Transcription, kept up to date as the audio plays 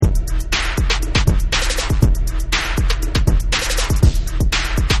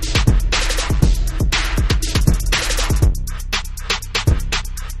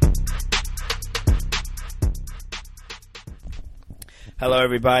Hello,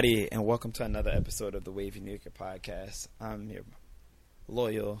 everybody, and welcome to another episode of the Wavy New Yorker podcast. I'm your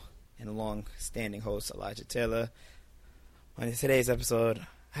loyal and long-standing host, Elijah Taylor. On today's episode,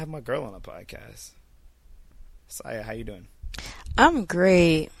 I have my girl on the podcast. Saya, how you doing? I'm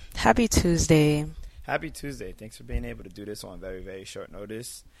great. Happy Tuesday. Happy Tuesday. Thanks for being able to do this on very, very short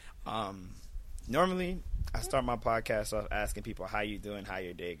notice. Normally, I start my podcast off asking people how you doing, how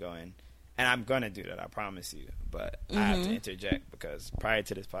your day going. And I'm going to do that, I promise you. But I have to interject because prior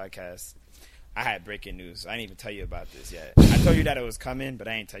to this podcast, I had breaking news. I didn't even tell you about this yet. I told you that it was coming, but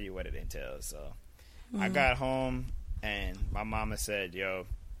I didn't tell you what it entails. So I got home and my mama said, yo,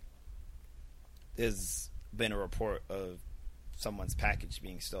 there's been a report of someone's package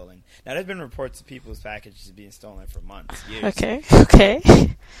being stolen. Now, there's been reports of people's packages being stolen for months, years.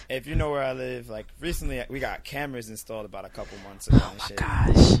 Okay. If you know where I live, like recently we got cameras installed about a couple months ago and shit.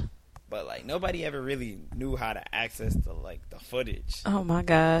 Gosh. But, like, nobody ever really knew how to access the footage. Oh, my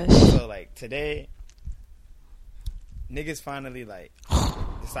gosh. So, like, today, niggas finally, like,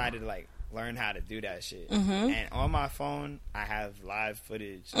 decided to, like, learn how to do that shit. And on my phone, I have live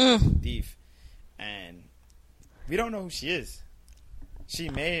footage of the thief. And we don't know who she is. She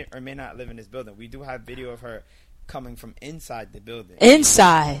may or may not live in this building. We do have video of her coming from inside the building.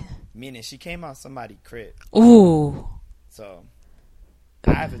 Inside? Meaning she came out somebody's crib. Ooh. So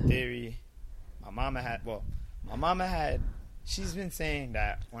I have a theory. My mama had, she's been saying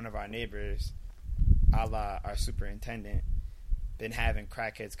that one of our neighbors, a la our superintendent, been having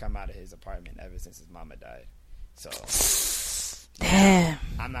crackheads come out of his apartment ever since his mama died. So, damn.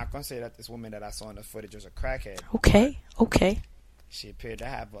 I'm not going to say that this woman that I saw in the footage was a crackhead. Okay. She appeared to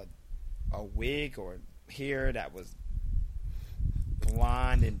have a wig or hair that was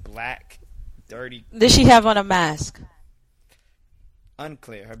blonde and black, dirty. Did she have on a mask?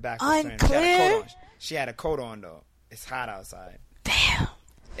 Unclear. Her back was turned. She had a coat on though. It's hot outside. Damn.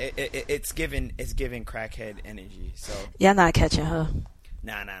 It's giving crackhead energy. So y'all not catching her.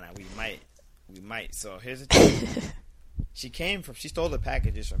 Nah. We might. So here's the thing. She stole the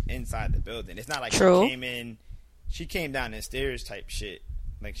packages from inside the building. It's not like True. She came in. She came down the stairs type shit.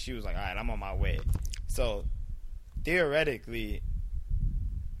 Like she was like, all right, I'm on my way. So theoretically,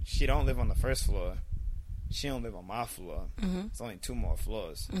 she don't live on the first floor. She don't live on my floor. It's only 2 more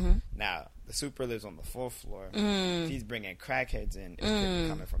floors. Now, the super lives on the 4th floor. He's bringing crackheads in. It could be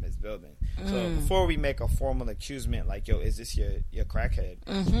coming from his building. So before we make a formal accusement like, yo, is this your crackhead?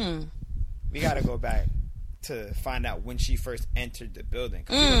 We got to go back to find out when she first entered the building.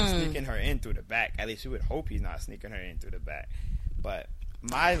 Because he was sneaking her in through the back. At least we would hope he's not sneaking her in through the back. But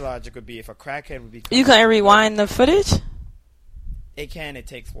my logic would be if a crackhead would be... You can rewind the footage? It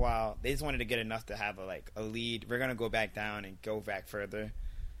takes a while. They just wanted to get enough to have a lead. We're going to go back down and go back further.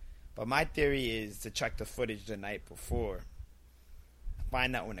 But my theory is to check the footage the night before.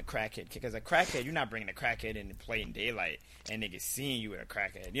 Find out when the crackhead... Because a crackhead, you're not bringing a crackhead in and play in daylight and niggas seeing you with a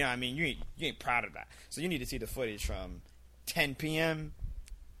crackhead. You know what I mean? You ain't proud of that. So you need to see the footage from 10 p.m.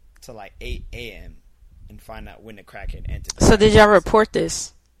 to like 8 a.m. and find out when the crackhead entered. So did y'all report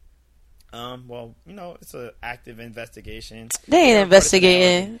this? Well, it's an active investigation. They ain't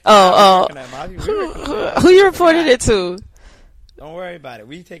investigating. Oh. Who you reported it to? Don't worry about it.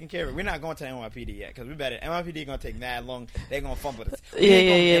 We taking care of it. We're not going to the NYPD yet because we better. NYPD gonna take mad long. They gonna fumble us.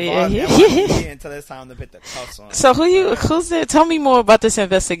 Yeah. Until it's time to put the cuffs on. So who's there? Tell me more about this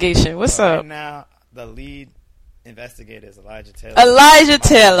investigation. What's up? Right now, the lead investigator is Elijah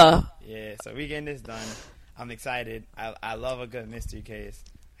Taylor. Yeah. So we getting this done. I'm excited. I love a good mystery case.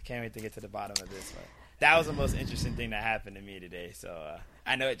 I can't wait to get to the bottom of this one. That was the most interesting thing that happened to me today. So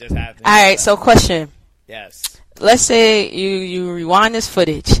I know it just happened. All right. So question. Yes. Let's say you rewind this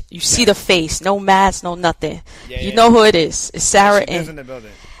footage. You see the face, no mask, no nothing. You know who it is. It's Sarah. She lives in the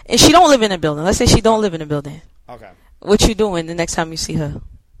building. And she don't live in the building. Let's say she don't live in the building. Okay. What you doing the next time you see her?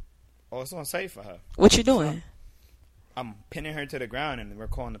 Oh, it's on safe for her. What you doing? I'm pinning her to the ground and we're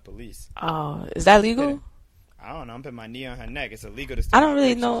calling the police. Oh, is that legal? I don't know. I'm putting my knee on her neck. It's illegal to steal. I don't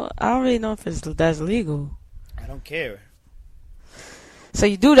really know if that's legal. I don't care. So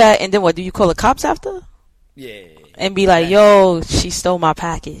you do that, and then what? Do you call the cops after? Yeah. And be like, yo, she stole my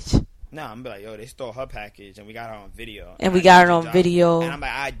package. No, I'm be like, yo, they stole her package, and we got her on video. And we got her on video. And I'm like,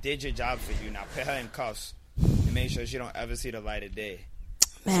 I did your job for you. Now put her in cuffs and make sure she don't ever see the light of day.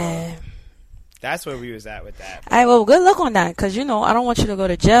 Man. So, that's where we was at with that. All right, well, good luck on that, because, I don't want you to go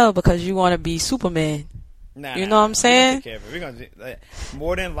to jail because you want to be Superman. Nah, know what I'm saying? We're gonna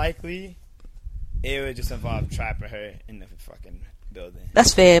more than likely, it would just involve trapping her in the fucking building.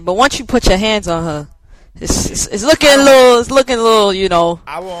 That's fair, but once you put your hands on her, It's looking a little, you know.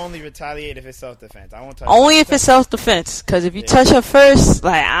 I will only retaliate if it's self-defense. I won't touch only if it's self-defense. Because if you touch her first,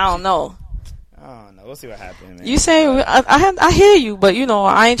 like, I don't know. We'll see what happens, man. You say I hear you, but you know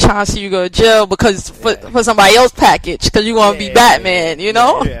I ain't trying to see you go to jail because for somebody else's package because you want to be Batman, you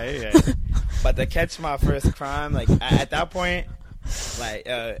know. Yeah. But to catch my first crime, like at that point, like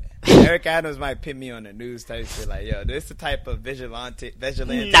Eric Adams might put me on the news type shit. Like, yo, this is the type of vigilante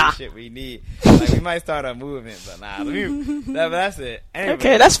shit we need. Like, we might start a movement, but that's it. Anyway,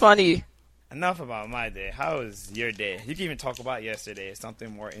 okay, that's funny. Enough about my day. How was your day? You can even talk about yesterday. If something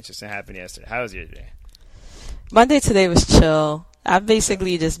more interesting happened yesterday. How was your day? My day today was chill. I've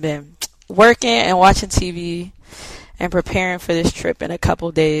basically just been working and watching TV and preparing for this trip in a couple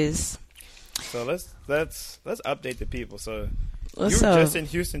days. So let's update the people. So What's you were up? just in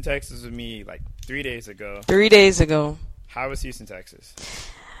Houston, Texas with me like 3 days ago. 3 days ago. How was Houston, Texas?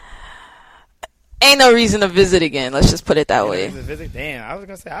 Ain't no reason to visit again. Let's just put it that way. Damn, I was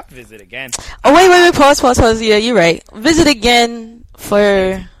gonna say I'll visit again. Oh wait, pause. Yeah, you're right. Visit again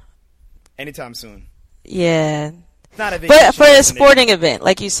for anytime soon. Yeah. It's not a vacation. But for a sporting event,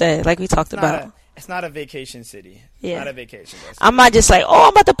 like you said, like we talked about. It's not a vacation city. Yeah. It's not a vacation. I'm not just like, I'm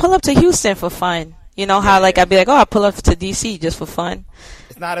about to pull up to Houston for fun. You know how I'd be like, I pull up to DC just for fun.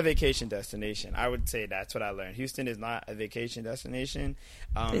 It's not a vacation destination. I would say that's what I learned. Houston is not a vacation destination.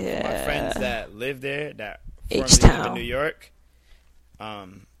 My friends that live there, that formerly live in New York, I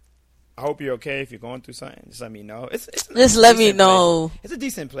hope you're okay if you're going through something. Just let me know. Just let me know. Place. It's a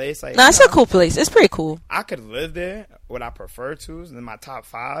decent place. Like, it's a cool place. It's pretty cool. I could live there. Would I prefer to? In my top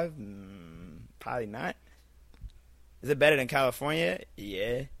 5? Probably not. Is it better than California?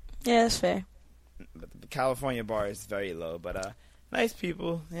 Yeah. Yeah, that's fair. But the California bar is very low, but nice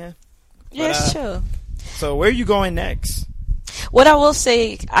people, yeah. Yeah, it's chill. So where are you going next? What I will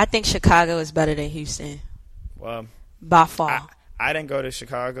say, I think Chicago is better than Houston. Well, by far. I didn't go to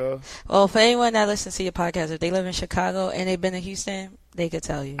Chicago. Well, for anyone that listens to your podcast, if they live in Chicago and they've been to Houston, they could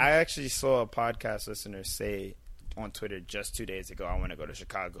tell you. I actually saw a podcast listener say on Twitter just 2 days ago, I want to go to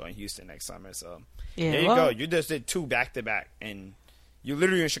Chicago and Houston next summer. So there you go. You just did 2 back-to-back, and you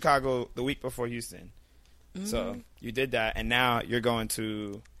literally in Chicago the week before Houston. Mm-hmm. So you did that, and now you're going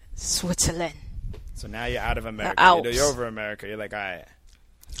to Switzerland. So now you're out of America. You're over America. You're like, all right.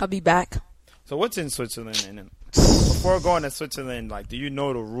 I'll be back. So what's in Switzerland? And before going to Switzerland, like, do you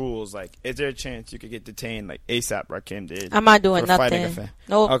know the rules? Like, is there a chance you could get detained like ASAP Rakim did? I'm not doing nothing.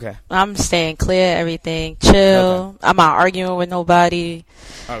 Nope. Okay. I'm staying clear, everything. Chill. Okay. I'm not arguing with nobody.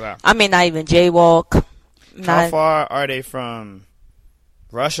 Okay. I may not even jaywalk. How far are they from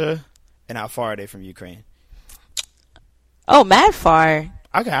Russia, and how far are they from Ukraine? Oh, mad far.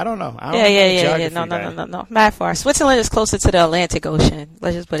 Okay, I don't know. Yeah. No. Mad far. Switzerland is closer to the Atlantic Ocean.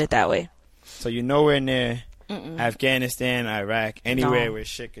 Let's just put it that way. So you're nowhere near Afghanistan, Iraq, anywhere where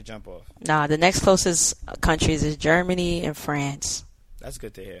shit could jump off. Nah, the next closest countries is Germany and France. That's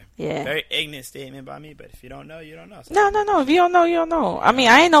good to hear. Yeah. Very ignorant statement by me, but if you don't know, you don't know. So no. If you don't know, you don't know. I mean,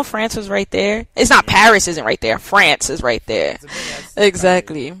 I ain't know France was right there. It's not Paris isn't right there. France is right there.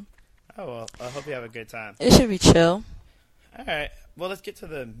 Exactly. Country. Oh, well, I hope you have a good time. It should be chill. All right. Well, let's get to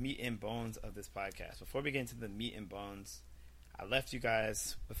the meat and bones of this podcast. Before we get into the meat and bones, I left you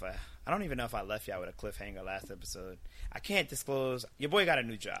guys with I don't even know if I left y'all with a cliffhanger last episode. I can't disclose. Your boy got a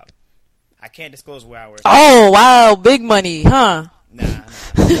new job. I can't disclose where I work. Oh, wow. Big money, huh? Nah.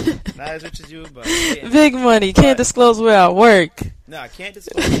 Not as rich as you, but... Yeah. Big money. Can't disclose where I work. No, I can't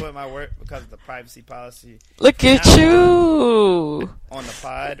disclose where I work because of the privacy policy. Look at you. On the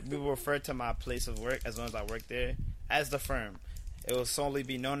pod, we will refer to my place of work, as long as I work there, as the firm. It will solely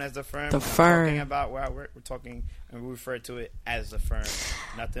be known as the firm. The when firm. I'm talking about where I work, we're talking, and we refer to it as the firm.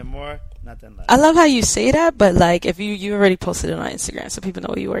 Nothing more, nothing less. I love how you say that, but like if you already posted it on Instagram, so people know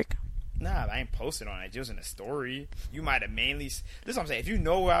where you work. Nah, I ain't posted on it. Just in a story. You might have mainly... This is what I'm saying. If you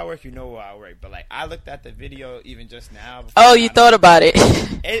know where I work, you know where I work. But, like, I looked at the video even just now. Oh, you thought about it.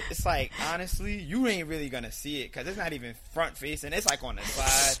 It's like, honestly, you ain't really going to see it because it's not even front-facing. It's, like, on the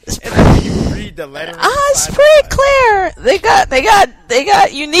side. It's like when you read the lettering. It's pretty clear. They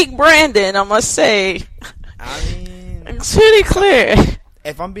got unique branding, I must say. I mean... It's pretty clear.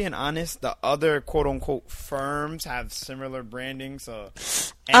 If I'm being honest, the other quote-unquote firms have similar branding, so...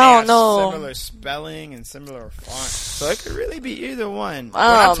 And they have similar spelling and similar font. So it could really be either one.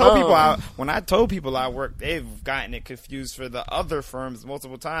 When I told people I work, they've gotten it confused for the other firms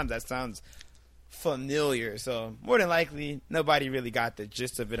multiple times. That sounds familiar. So more than likely, nobody really got the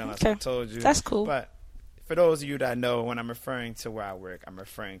gist of it unless I told you. That's cool. But for those of you that know, when I'm referring to where I work, I'm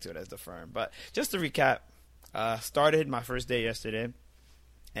referring to it as the firm. But just to recap, started my first day yesterday.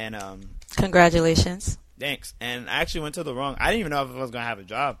 And congratulations. thanks. And I actually went to the wrong. I didn't even know if I was gonna have a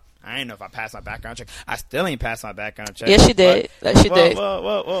job. I didn't know if I passed my background check. I still ain't passed my background check. Yes, you did. Yes, you did.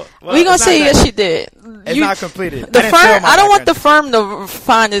 Well, we gonna say yes, you did. It's not completed. The firm. I don't want the firm to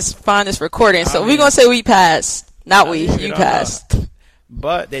find this recording. So we gonna say we passed. Not we. You passed.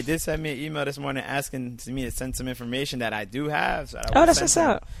 But they did send me an email this morning asking me to send some information that I do have. So that's what's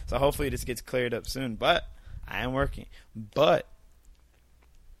up. So hopefully this gets cleared up soon. But I am working. But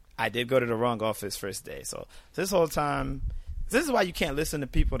I did go to the wrong office first day. So this whole time. This is why you can't listen to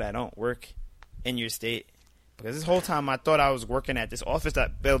people that don't work in your state. Because this whole time I thought I was working at this office,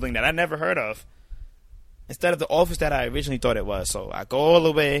 that building that I never heard of, instead of the office that I originally thought it was. So I go all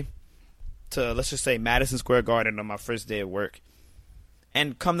the way to, let's just say, Madison Square Garden on my first day of work.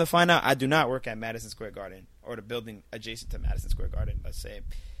 And come to find out, I do not work at Madison Square Garden, or the building adjacent to Madison Square Garden, let's say.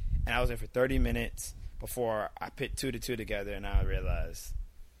 And I was there for 30 minutes before I put 2 to 2 together, and I realized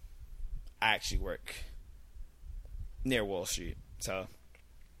I actually work near Wall Street. So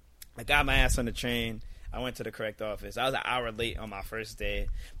I got my ass on the train. I went to the correct office. I was an hour late on my first day,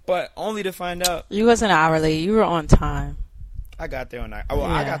 but only to find out you wasn't an hour late. You were on time. I got there on time. Well,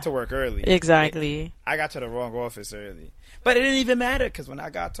 I got to work early. Exactly. I got to the wrong office early, but it didn't even matter because when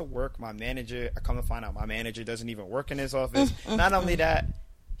I got to work, I come to find out my manager doesn't even work in his office. Not only that,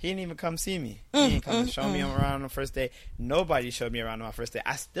 he didn't even come see me. He didn't come to show me around on the first day. Nobody showed me around on my first day.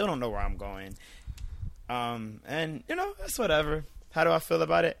 I still don't know where I'm going. And that's whatever. How do I feel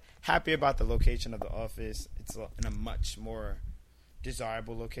about it? Happy about the location of the office. It's in a much more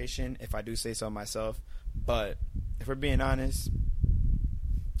desirable location, if I do say so myself. But if we're being honest,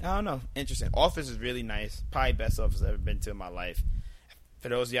 I don't know. Interesting. Office is really nice. Probably best office I've ever been to in my life. For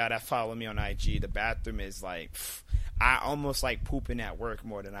those of y'all that follow me on IG, the bathroom is like, I almost like pooping at work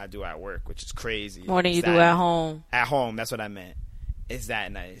more than I do at work, which is crazy. More than you do at home. At home, that's what I meant. It's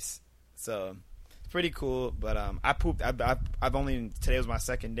that nice. So pretty cool, but I pooped. I've only, today was my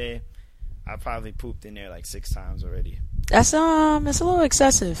second day. I probably pooped in there like 6 times already. That's it's a little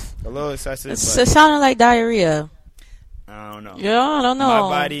excessive. A little excessive. It sounded like diarrhea. I don't know. Yeah, I don't know. My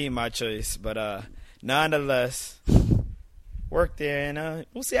body, my choice. But nonetheless, work there, and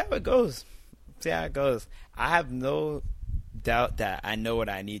we'll see how it goes. I have no doubt that I know what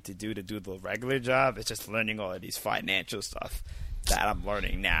I need to do the regular job. It's just learning all of these financial stuff that I'm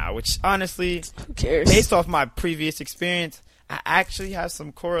learning now, which honestly, who cares? Based off my previous experience, I actually have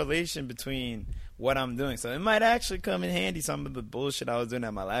some correlation between what I'm doing. So it might actually come in handy, some of the bullshit I was doing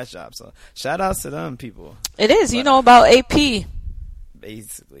at my last job. So shout outs to them people. It is. But, you know about AP.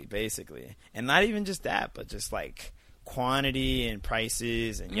 Basically. And not even just that, but just like quantity and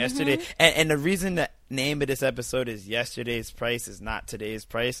prices. And yesterday, and the reason the name of this episode is Yesterday's Price is not today's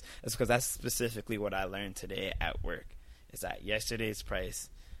price is because that's specifically what I learned today at work. Is that yesterday's price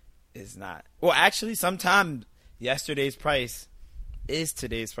is not... Well, actually, sometimes yesterday's price is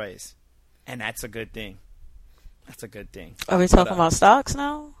today's price. And that's a good thing. Are we talking about stocks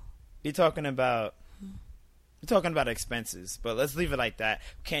now? We're talking about expenses. But let's leave it like that.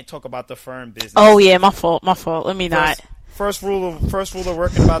 We can't talk about the firm business. Oh, yeah, my fault. Let me not. First rule of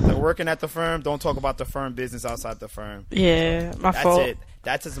working at the firm, don't talk about the firm business outside the firm. Yeah, my fault. That's it.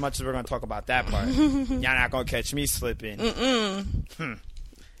 That's as much as we're going to talk about that part. Y'all not going to catch me slipping.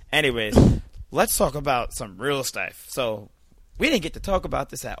 Anyways, let's talk about some real stuff. So, we didn't get to talk about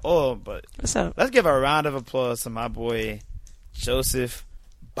this at all, but what's up? Let's give a round of applause to my boy, Joseph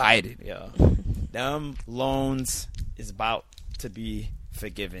Biden, yo. Them loans is about to be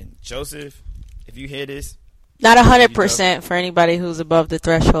forgiven. Joseph, if you hear this. Not 100% for anybody who's above the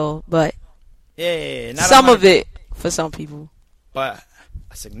threshold, but yeah, not some of it for some people. But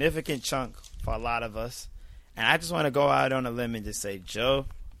a significant chunk for a lot of us. And I just want to go out on a limb and just say, Joe,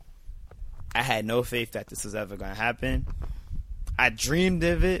 I had no faith that this was ever going to happen. I dreamed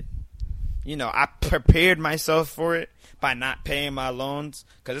of it. I prepared myself for it by not paying my loans.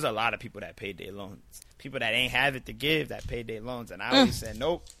 Because there's a lot of people that paid their loans. People that ain't have it to give that paid their loans. And I always said,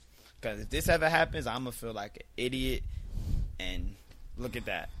 nope. Because if this ever happens, I'm going to feel like an idiot. And look at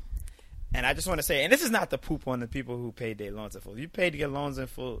that. And I just want to say, and this is not to poop on the people who paid their loans in full. If you paid your loans in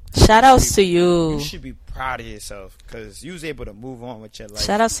full, shout outs to you. You should be proud of yourself because you was able to move on with your life.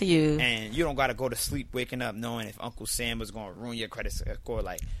 Shout outs to you. And you don't got to go to sleep waking up knowing if Uncle Sam was going to ruin your credit score.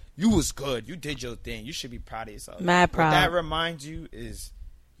 Like, you was good. You did your thing. You should be proud of yourself. Mad proud. What that reminds you is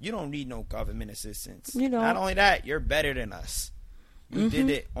you don't need no government assistance. You know. Not only that, you're better than us. You did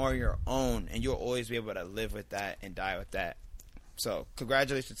it on your own, and you'll always be able to live with that and die with that. So,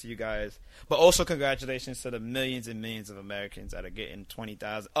 congratulations to you guys. But also congratulations to the millions and millions of Americans that are getting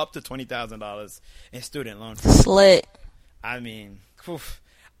up to $20,000 in student loan. Slit. I mean,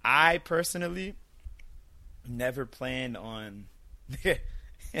 I personally never planned on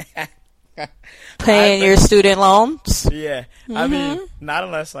paying your student loans. Yeah, I mean, not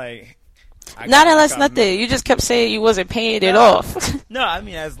unless like. Not unless nothing. You just kept saying you wasn't paying it off. No, I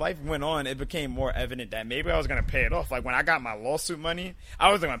mean, as life went on, it became more evident that maybe I was going to pay it off. Like, when I got my lawsuit money,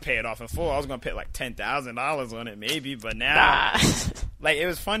 I wasn't going to pay it off in full. I was going to pay like $10,000 on it maybe, but now, like, it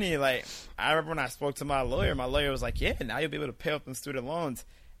was funny. Like, I remember when I spoke to my lawyer was like, yeah, now you'll be able to pay off them student loans.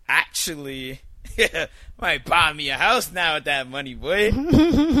 Actually, might buy me a house now with that money, boy.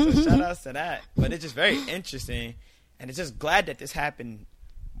 So shout outs to that. But it's just very interesting, and it's just glad that this happened.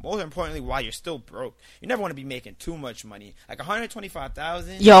 Most importantly, while you're still broke, you never want to be making too much money. Like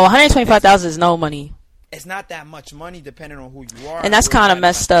 $125,000. Yo, $125,000 is no money. It's not that much money, depending on who you are. And that's kind of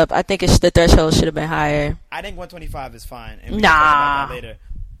messed up. I think the threshold should have been higher. I think 125 is fine. And we can talk about that later.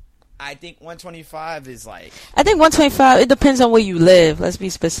 I think 125 is like. I think 125. It depends on where you live. Let's be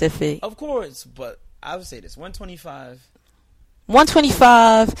specific. Of course, but I would say this: 125.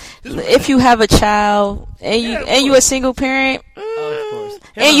 125. If you have a child and you a single parent. Of course.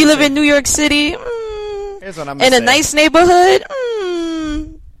 And you live in New York City, here's what I'm in a nice neighborhood.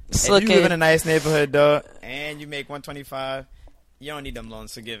 If you live in a nice neighborhood, though, and you make 125, you don't need them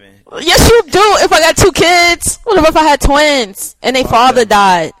loans forgiven. Yes, you do. If I got 2 kids, what if I had twins and their father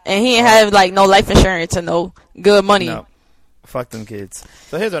died and he didn't have like no life insurance and no good money? No, fuck them kids.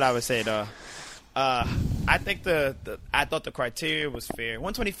 So here's what I would say, though. I think I thought the criteria was fair.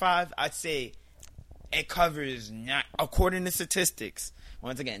 125, I'd say it covers not according to statistics.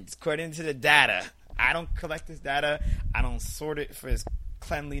 Once again, according to the data. I don't collect this data. I don't sort it for its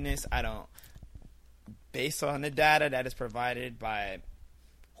cleanliness. I don't based on the data that is provided by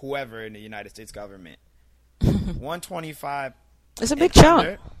whoever in the United States government. 125. It's a big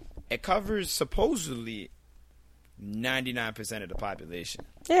chunk. It covers supposedly 99% of the population.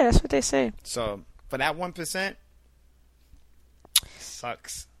 Yeah, that's what they say. So for that 1%,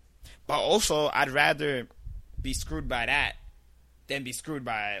 sucks. But also, I'd rather be screwed by that than be screwed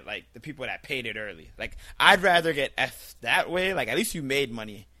by like the people that paid it early. Like, I'd rather get F that way. Like, at least you made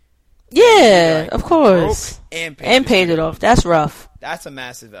money. Yeah, of course. And paid it off. That's rough. That's a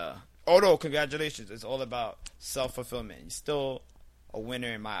massive. Although, congratulations. It's all about self-fulfillment. You're still a winner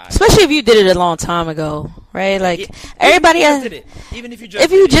in my eyes. Especially if you did it a long time ago, right? Like, everybody did it. Even if you just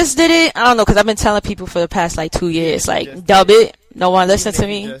just did it, I don't know, because I've been telling people for the past like 2 years, like, dub it. No one listened to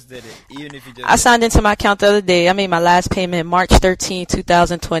me. I signed into my account the other day. I made my last payment March 13,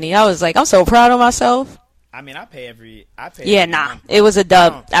 2020. I was like, I'm so proud of myself. I mean, I pay every month. It was a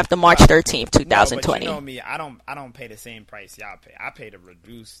dub after March 13th, 2020. No, but you know me, I don't pay the same price y'all pay. I pay the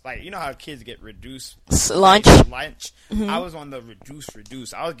reduced, like, you know how kids get reduced lunch. Mm-hmm. I was on the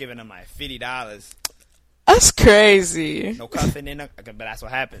reduce. I was giving them like $50. That's crazy. No cuffing in it, but that's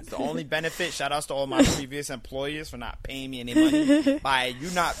what happens. The only benefit, shout outs to all my previous employers for not paying me any money. By you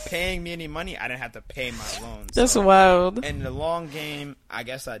not paying me any money, I didn't have to pay my loans. That's wild. In the long game, I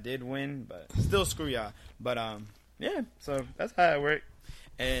guess I did win, but still screw y'all. But yeah, so that's how it worked.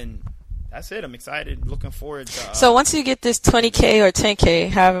 And that's it. I'm excited. Looking forward to So once you get this 20K or 10K,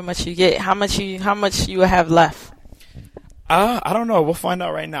 however much you get, how much you will have left? I don't know. We'll find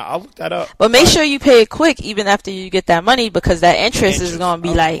out right now. I'll look that up. But make sure you pay it quick even after you get that money, because that interest is going to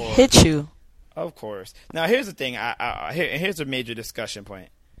be like, hit you. Of course. Now, here's the thing. Here's a major discussion point.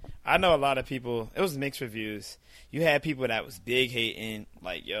 I know a lot of people, it was mixed reviews. You had people that was big hating,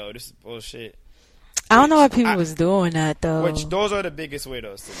 like, yo, this is bullshit. I don't know why people was doing that, though. Which, those are the biggest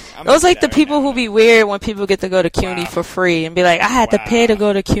weirdos to me. Those like the people who be weird when people get to go to CUNY for free and be like, I had to pay to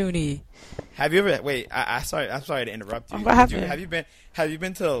go to CUNY. Have you ever? Wait, I'm sorry to interrupt you. What happened? Have you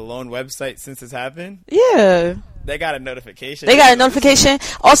been to the loan website since it's happened? Yeah. They got a notification.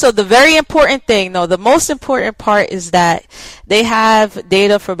 Also, the very important thing, though, the most important part is that they have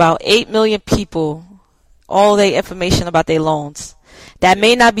data for about 8 million people, all their information about their loans. That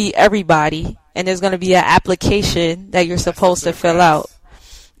may not be everybody, and there's going to be an application that you're supposed to fill out.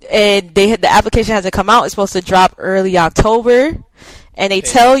 And the application hasn't come out. It's supposed to drop early October. And they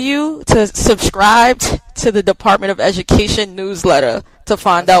tell you to subscribe to the Department of Education newsletter to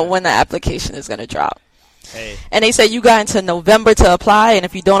find out when the application is going to drop. Hey. And they said you got into November to apply, and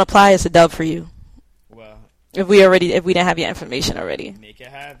if you don't apply, it's a dub for you. Well, if we didn't have your information already. Make it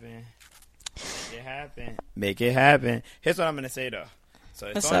happen. Here's what I'm going to say, though. So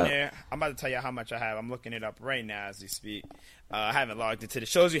it's on there. I'm about to tell you how much I have. I'm looking it up right now as we speak. I haven't logged into this.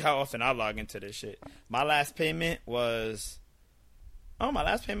 Shows you how often I log into this shit. My last payment was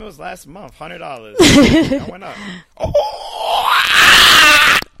last month, $100. I went up. Oh!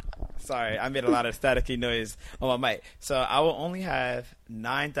 Sorry, I made a lot of staticky noise on my mic. So I will only have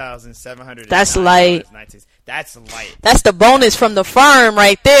 $9,700. That's light. That's light. That's the bonus from the firm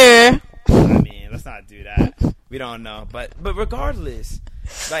right there. I mean, let's not do that. We don't know, but regardless,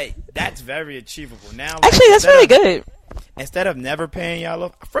 like that's very achievable. Now, like, actually, that's really good. Instead of never paying y'all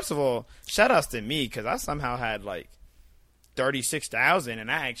off, first of all, shout outs to me because I somehow had like 36,000, and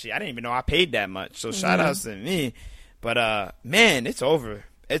I didn't even know I paid that much. So shout outs to me. But man, it's over.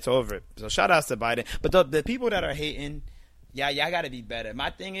 It's over. So shout outs to Biden. But the people that are hating, y'all got to be better. My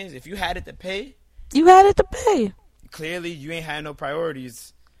thing is, if you had it to pay, you had it to pay. Clearly, you ain't had no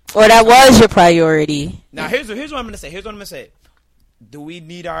priorities. Or that was your priority. Now here's what I'm gonna say. Do we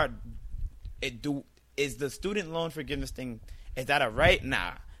need is the student loan forgiveness thing? Is that a right?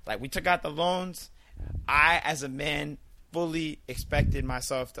 Nah. Like we took out the loans. I, as a man, fully expected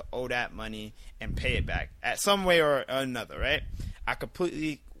myself to owe that money and pay it back at some way or another, right? I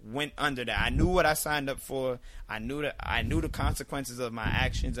completely went under that. I knew what I signed up for. I knew the consequences of my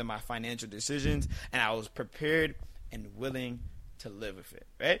actions and my financial decisions, and I was prepared and willing to live with it,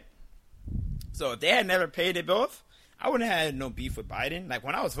 right? So if they had never paid it off, I wouldn't have had no beef with Biden. Like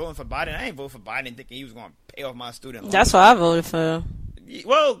when I was voting for Biden, I ain't vote for Biden thinking he was going to pay off my student loan. That's why I voted for.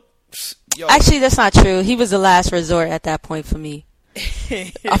 Well, yo. Actually, that's not true. He was the last resort at that point for me.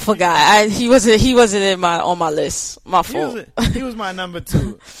 I forgot. He wasn't on my list. My fault. He was my number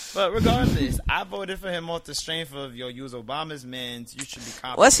 2. But regardless, I voted for him off the strength of you was Obama's man's. You should be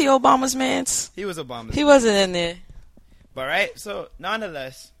confident. Was he Obama's man's? He was Obama's. He wasn't in there. But right, so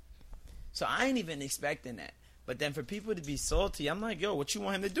nonetheless, so I ain't even expecting that. But then for people to be salty, I'm like, yo, what you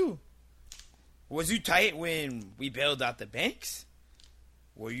want him to do? Was you tight when we bailed out the banks?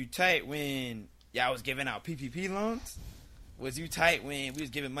 Were you tight when y'all was giving out PPP loans? Was you tight when we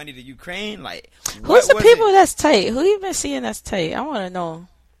was giving money to Ukraine? Like, who's the people that's tight? Who you been seeing that's tight? I want to know.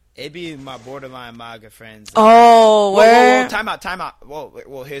 It be my borderline MAGA friends. Oh, where? Whoa, time out.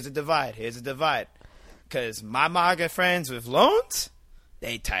 Well, here's a divide. Because my MAGA friends with loans,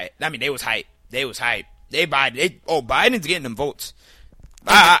 they tight. I mean, they was hype. Biden's getting them votes.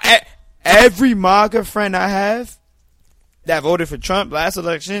 Every MAGA friend I have that voted for Trump last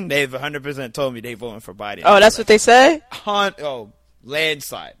election, they've 100% told me they voting for Biden. Oh, that's what they say?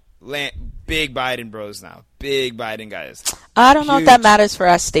 Landslide. Big Biden bros now. Big Biden guys. I don't know if that matters for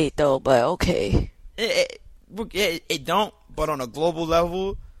our state, though, but okay. It don't, but on a global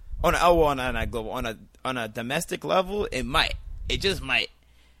level, on a domestic level, it might. It just might.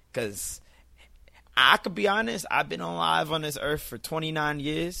 Because I could be honest, I've been alive on this earth for 29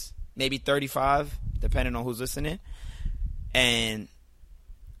 years, maybe 35, depending on who's listening. And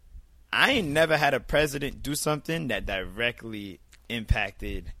I ain't never had a president do something that directly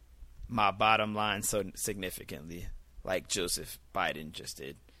impacted my bottom line so significantly like Joseph Biden just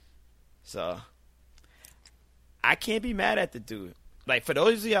did. So I can't be mad at the dude. Like, for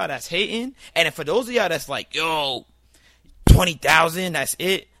those of y'all that's hating, and for those of y'all that's like, yo, 20,000, that's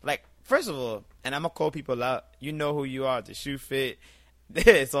it. Like, first of all, and I'm going to call people out. You know who you are. The shoe fit.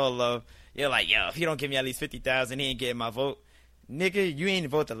 It's all love. You're like, yo, if he don't give me at least 50,000, he ain't getting my vote. Nigga, you ain't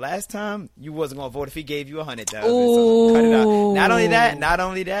vote the last time. You wasn't going to vote if he gave you 100,000. So cut it out. Not only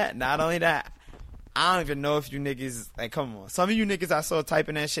that. I don't even know if you niggas, like, come on. Some of you niggas I saw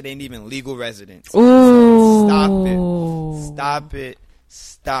typing that shit ain't even legal residents. Ooh. So stop it.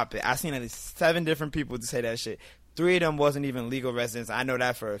 I seen at least 7 different people to say that shit. 3 of them wasn't even legal residents. I know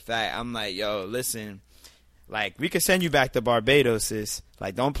that for a fact. I'm like, yo, listen. Like, we could send you back to Barbados, sis.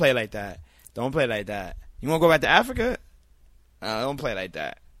 Like, don't play like that. You want to go back to Africa? Don't play like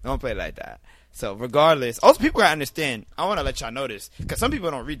that. So, regardless. Also, people got to understand. I want to let y'all know this. Because some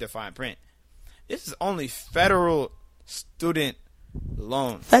people don't read the fine print. This is only federal student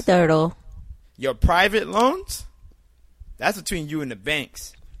loans. Federal. Your private loans, that's between you and the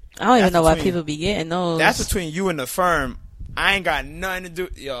banks. I don't even know why people be getting those. That's between you and the firm. I ain't got nothing to do,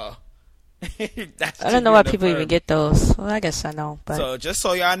 yo. I don't know why people even get those. Well, I guess I know. But. So just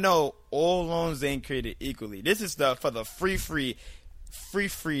so y'all know, all loans ain't created equally. This is for the free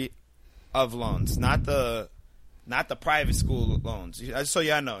of loans, not the private school loans. Just so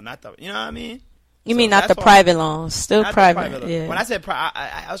y'all know, you know what I mean? You mean not the private loans? Still private. Yeah. When I said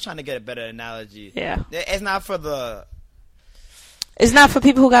I was trying to get a better analogy. Yeah. It's not for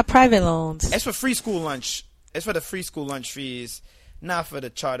people who got private loans. It's for free school lunch. It's for the free school lunch fees. Not for the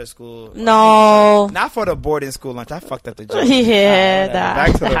charter school. No. Not for the boarding school lunch. I fucked up the joke. Yeah.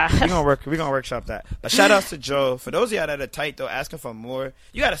 Back to we gonna workshop that. But shout outs to Joe. For those of y'all that are tight though, asking for more,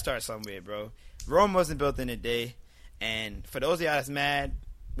 you gotta start somewhere, bro. Rome wasn't built in a day. And for those of y'all that's mad,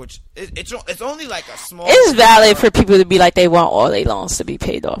 which it's only like a small. It's valid for people to be like they want all their loans to be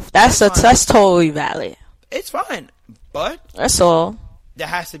paid off. That's totally valid. It's fine, but that's all. There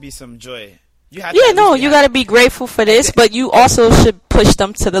has to be some joy. You got to be grateful for this, but you also should push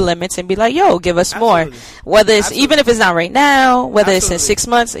them to the limits and be like, yo, give us more. Whether it's, even if it's not right now, whether it's in 6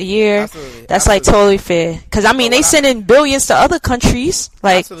 months, a year, that's like totally fair. Because, I mean, they sending billions to other countries.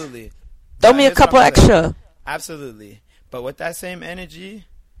 Like, throw me a couple extra. Absolutely. But with that same energy,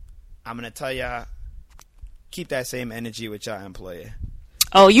 I'm going to tell y'all, keep that same energy with y'all employer.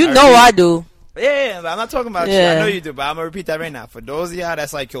 Oh, I do. Yeah, I'm not talking about you. I know you do, but I'm going to repeat that right now. For those of y'all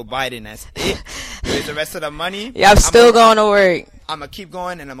that's like, yo, Biden, that's it. Where's the rest of the money? Yeah, I'm still going to work. I'm going to keep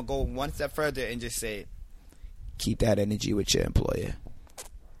going, and I'm going to go one step further and just say, keep that energy with your employer.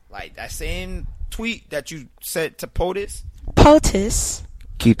 Like, that same tweet that you said to POTUS.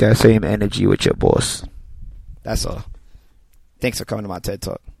 Keep that same energy with your boss. That's all. Thanks for coming to my TED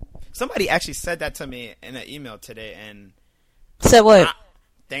Talk. Somebody actually said that to me in an email today, and... Said what?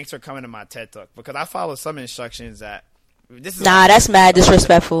 Thanks for coming to my TED Talk, because I follow some instructions that that's mad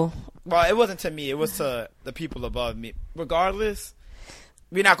disrespectful. Well, it wasn't to me; it was to the people above me. Regardless,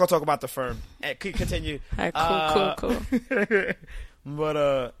 we're not gonna talk about the firm. Continue. All right, cool.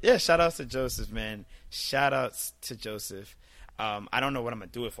 But yeah, shout outs to Joseph, man. Shout outs to Joseph. I don't know what I'm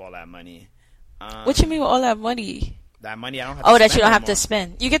gonna do with all that money. What you mean with all that money? That money I don't have. That you don't have to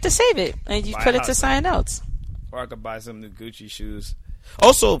spend. You get to save it and you put it to something else. Or I could buy some new Gucci shoes.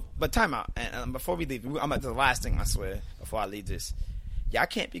 Also, but time out. And before we leave, the last thing I swear before I leave this. Y'all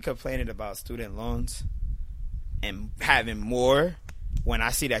can't be complaining about student loans and having more when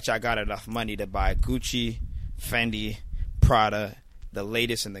I see that y'all got enough money to buy Gucci, Fendi, Prada, the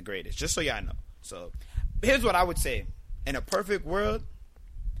latest and the greatest. Just so y'all know. So, here's what I would say. In a perfect world,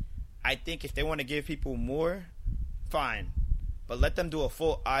 I think if they want to give people more, fine. But let them do a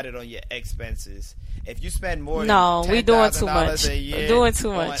full audit on your expenses. If you spend more than we doing too much. A year doing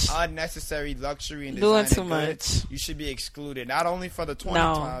too much on unnecessary luxury and doing too goods, much, you should be excluded. Not only for the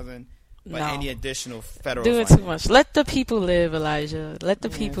 20,000, but any additional federal. Doing funding. too much. Let the people live, Elijah. Let the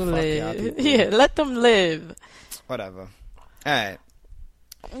people live. Yeah, let them live. Whatever. All right.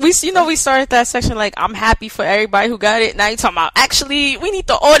 We started that section like, I'm happy for everybody who got it. Now you're talking about, actually, we need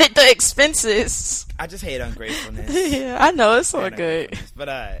to audit the expenses. I just hate ungratefulness. Yeah, I know. It's all good. But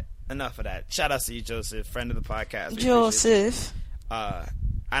all right. Enough of that. Shout out to you, Joseph, friend of the podcast. Joseph. I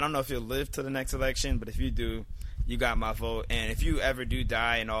don't know if you'll live to the next election, but if you do, you got my vote. And if you ever do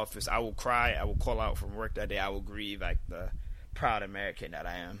die in office, I will cry. I will call out from work that day. I will grieve like the proud American that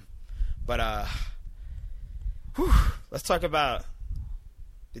I am. But let's talk about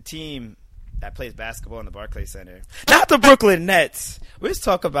the team that plays basketball in the Barclays Center. Not the Brooklyn Nets. Let's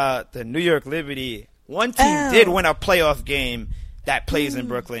talk about the New York Liberty. One team did win a playoff game that plays in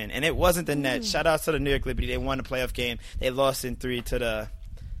Brooklyn, and it wasn't the Nets. Shout out to the New York Liberty. They won the playoff game. They lost in 3 to the...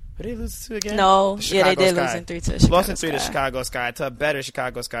 Who did they lose to again? No, they did lose in 3 to the Chicago Lost in 3 to Chicago Sky, to a better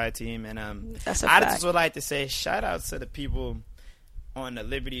Chicago Sky team. And that's a fact. I just would like to say shout out to the people on the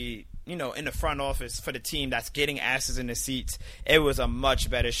Liberty, in the front office for the team that's getting asses in the seats. It was a much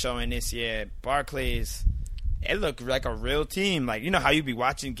better showing this year. Barclays, it looked like a real team. Like, how you be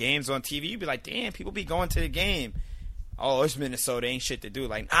watching games on TV? You be like, damn, people be going to the game. Oh, it's Minnesota, ain't shit to do.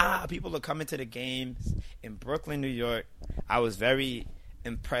 Like, people are coming to the games in Brooklyn, New York. I was very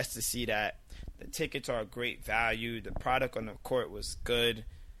impressed to see that. The tickets are a great value. The product on the court was good.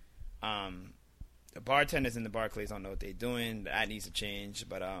 The bartenders in the Barclays don't know what they're doing. That needs to change.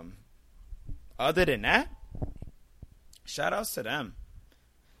 But other than that, shout outs to them.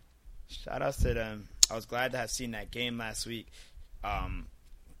 I was glad to have seen that game last week.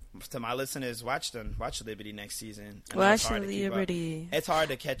 To my listeners, watch Liberty next season. Watch Liberty. It's hard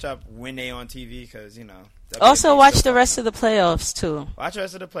to catch up when they on TV because, Also, watch the rest of the playoffs, too. Watch the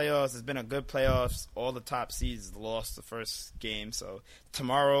rest of the playoffs. It's been a good playoffs. All the top seeds lost the first game. So,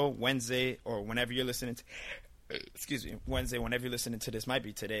 tomorrow, Wednesday, or whenever you're listening to... Wednesday, whenever you're listening to this, might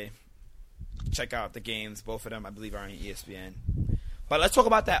be today. Check out the games. Both of them, I believe, are on ESPN. But let's talk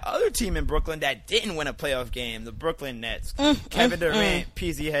about that other team in Brooklyn that didn't win a playoff game, the Brooklyn Nets. Kevin Durant,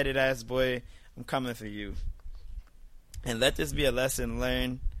 peasy-headed ass boy, I'm coming for you. And let this be a lesson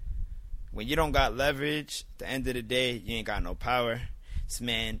learned. When you don't got leverage, at the end of the day, you ain't got no power. This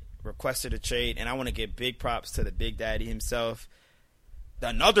man requested a trade, and I want to give big props to the Big Daddy himself.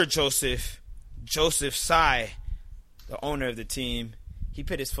 Another Joseph Tsai, the owner of the team. He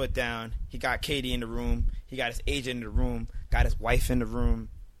put his foot down. He got Katie in the room. He got his agent in the room. Got his wife in the room.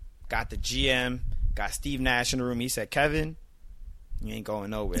 Got the GM. Got Steve Nash in the room. He said, Kevin, you ain't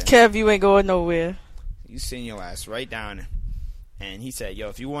going nowhere. Kev, you ain't going nowhere. You send your ass right down and he said, "Yo,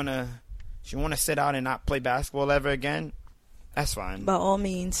 if you wanna sit out and not play basketball ever again, that's fine. By all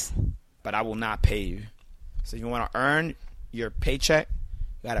means. But I will not pay you. So if you want to earn your paycheck,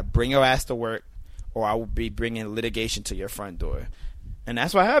 you gotta bring your ass to work, or I will be bringing litigation to your front door." And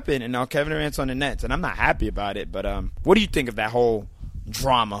that's what happened. And now Kevin Durant's on the Nets, and I'm not happy about it. But what do you think of that whole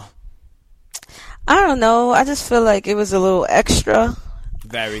drama? I don't know. I just feel like it was a little extra.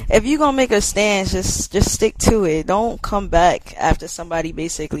 Very. If you're going to make a stand, just stick to it. Don't come back after somebody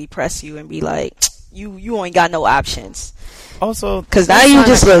basically press you and be like, you ain't got no options. Also, because now you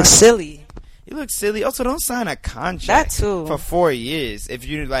just look silly. You look silly. Also, don't sign a contract that too for 4 years if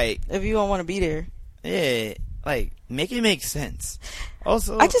you don't want to be there. Yeah, like make it make sense.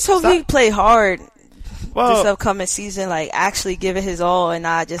 Also, I just hope he play hard this upcoming season, like actually give it his all, and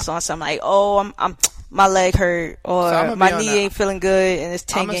not just on something like, oh, I'm my leg hurt, or my knee ain't feeling good, and it's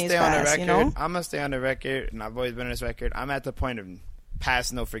 10 games past, you know? I'm going to stay on the record, and I've always been on this record. I'm at the point of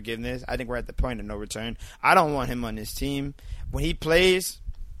past no forgiveness. I think we're at the point of no return. I don't want him on this team. When he plays,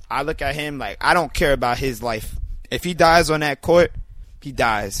 I look at him like I don't care about his life. If he dies on that court, he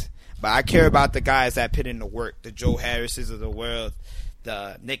dies. But I care about the guys that put in the work, the Joe Harrises of the world,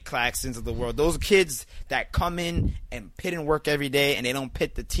 the Nick Claxtons of the world. Those kids that come in and put in work every day, and they don't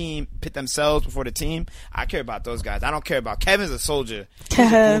put themselves before the team. I care about those guys. I don't care about Kevin's a soldier.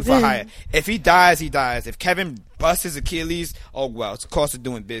 He's a for hire. If he dies, he dies. If Kevin busts his Achilles, oh well, it's the cost of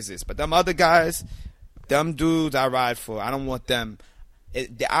doing business. But them other guys, them dudes I ride for. I don't want them.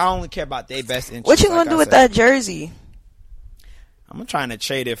 I only care about their best interest. What you gonna do with that jersey? I'm trying to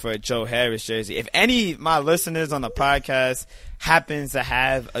trade it for a Joe Harris jersey. If any of my listeners on the podcast happens to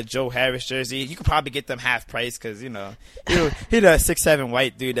have a Joe Harris jersey, you could probably get them half price because, he's a 6'7"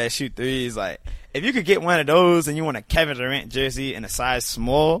 white dude that shoot threes. Like, if you could get one of those and you want a Kevin Durant jersey in a size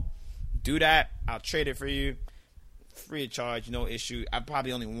small, do that. I'll trade it for you. Free of charge, no issue. I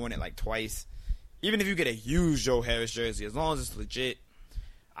probably only worn it like twice. Even if you get a huge Joe Harris jersey, as long as it's legit,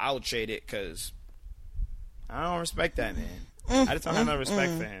 I'll trade it because I don't respect that man. I just don't have no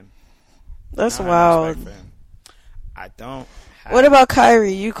respect for him. That's wild. I don't. What about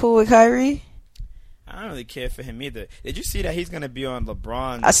Kyrie? You cool with Kyrie? I don't really care for him either. Did you see that he's going to be on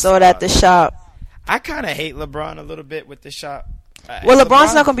LeBron's? I saw it at the shop. I kind of hate LeBron a little bit with the shop. Well,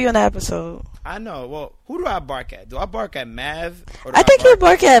 LeBron's not going to be on the episode. I know. Well, who do I bark at? Do I bark at Mav? I think he'll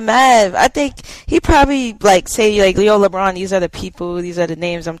bark at Mav. I think he probably say yo, LeBron, these are the people, these are the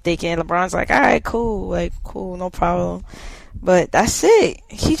names I'm thinking. LeBron's like, all right, cool, no problem. But that's it.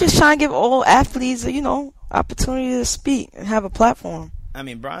 He just trying to give all athletes, opportunity to speak and have a platform. I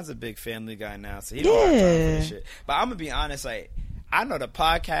mean, Bron's a big family guy now, so he don't have time for this shit. But I'm gonna be honest, I know the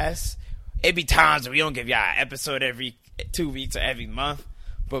podcast. It be times where we don't give y'all an episode every 2 weeks or every month.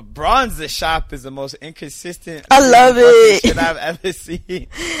 But Bron's the shop is the most inconsistent. I love it. Shit I've ever seen.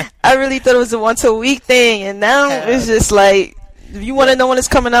 I really thought it was a once a week thing, and now it's just like. If you want to know when it's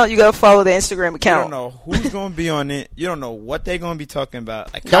coming out, you got to follow the Instagram account. You don't know who's going to be on it. You don't know what they're going to be talking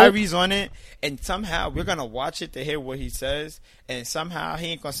about. Like, Kyrie's on it, and somehow we're going to watch it to hear what he says, and somehow he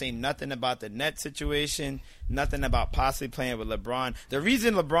ain't going to say nothing about the net situation, nothing about possibly playing with LeBron. The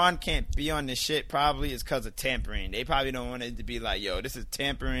reason LeBron can't be on this shit probably is because of tampering. They probably don't want it to be like, yo, this is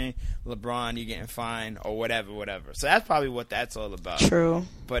tampering, LeBron, you getting fined, or whatever. So that's probably what that's all about. True.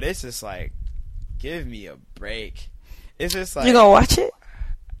 But it's just like, give me a break. It's just like, you gonna watch it?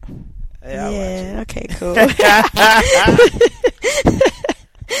 Yeah, I'll watch it. Okay, cool.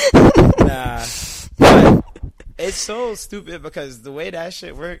 Nah, but it's so stupid because the way that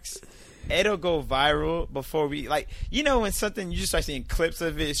shit works, it'll go viral before we when something you just start seeing clips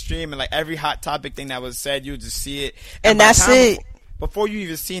of it stream, and like every hot topic thing that was said, you just see it, and that's it. Before you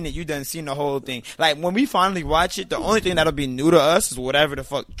even seen it, you done seen the whole thing. Like, when we finally watch it, the only thing that'll be new to us is whatever the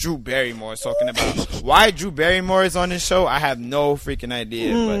fuck Drew Barrymore is talking about. Why Drew Barrymore is on this show, I have no freaking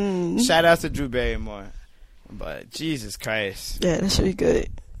idea. But shout out to Drew Barrymore. But Jesus Christ. Yeah, that should be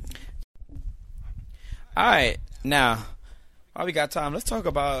good. Alright, now, while we got time, let's talk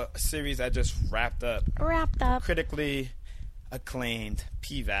about a series that just wrapped up. Critically acclaimed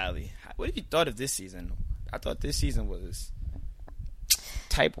P-Valley. What have you thought of this season? I thought this season was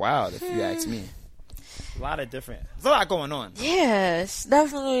type wild, if you ask me. There's a lot going on. Yes,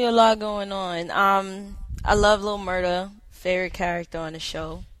 definitely a lot going on. I love Lil Murda, favorite character on the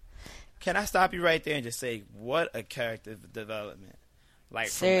show. Can I stop you right there and just say, what a character development. Like,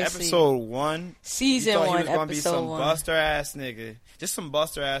 seriously. From episode 1, season 1, he was gonna be some 1. buster ass nigga, just some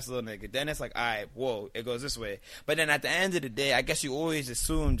buster ass little nigga. Then it's like, all right, whoa, it goes this way. But then at the end of the day, I guess you always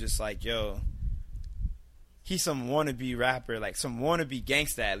assume just like, yo, he's some wannabe rapper, like some wannabe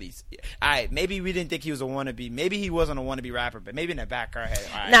gangster at least. Alright, maybe we didn't think he was a wannabe. Maybe he wasn't a wannabe rapper, but maybe in the back of our head.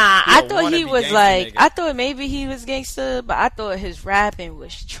 Right, nah, I thought he was like, nigga. I thought maybe he was gangster, but I thought his rapping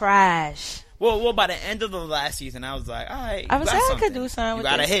was trash. Well, by the end of the last season, I was like, all right, I was like, I could do something with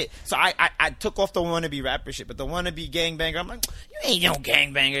this. You got a this. hit. So I took off the wannabe rapper shit, but the wannabe gangbanger, I'm like, you ain't no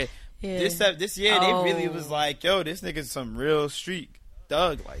gangbanger. Yeah. This year, they really was like, yo, this nigga's some real street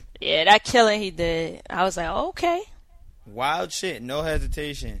thug. Like, yeah, that killing he did. I was like, okay. Wild shit, no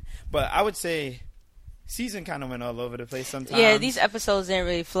hesitation. But I would say season kind of went all over the place sometimes. Yeah, these episodes didn't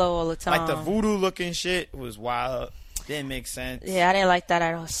really flow all the time. Like the voodoo looking shit was wild. Didn't make sense. Yeah, I didn't like that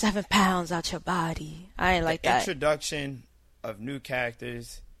at all. 7 pounds out your body. I didn't like that. Introduction of new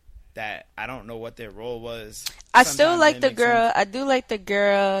characters that I don't know what their role was. I still like the girl. Sense. I do like the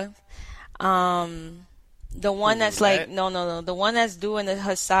girl. The one that's like no. The one that's doing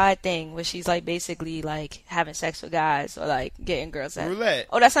her side thing where she's like basically like having sex with guys or like getting girls. Roulette.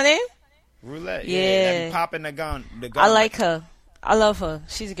 Oh, that's her name? Roulette. Yeah. Popping the gun. I like her. I love her.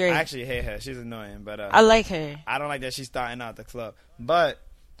 She's great. I actually hate her. She's annoying, but I like her. I don't like that she's starting out the club, but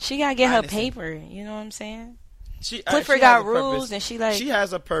she gotta get her paper. You know what I'm saying? Clifford she got rules, and she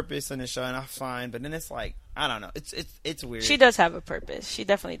has a purpose in the show, and I'm fine. But then it's like I don't know. It's weird. She does have a purpose. She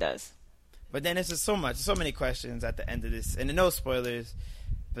definitely does. But then it's just so many questions at the end of this, and no spoilers.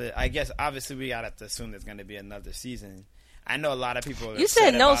 But I guess obviously we gotta have to assume there's gonna be another season. I know a lot of people. You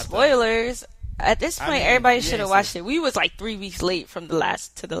said no spoilers. At this point, everybody should have watched it. We was like 3 weeks late from the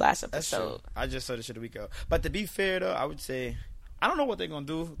last episode. That's true. I just saw the shit a week ago. But to be fair, though, I would say I don't know what they're gonna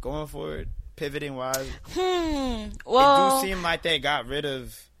do going forward, pivoting wise. Well, it do seem like they got rid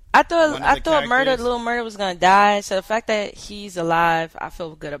of. I thought Little Murder was gonna die. So the fact that he's alive, I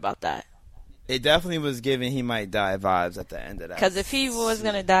feel good about that. It definitely was giving he might die vibes at the end of that. Because if he was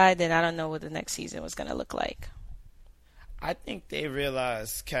gonna die, then I don't know what the next season was gonna look like. I think they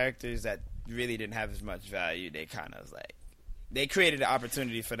realized characters that really didn't have as much value. They kind of like they created an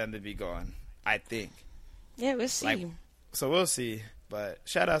opportunity for them to be gone. I think. Yeah, we'll see. So we'll see. But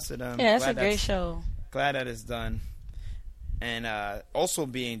shout outs to them. Yeah, it's a great show. Glad that it's done. And also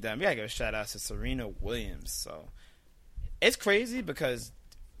being done, we gotta give a shout out to Serena Williams. So it's crazy because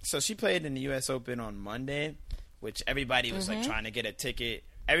she played in the US Open on Monday, which everybody was like trying to get a ticket.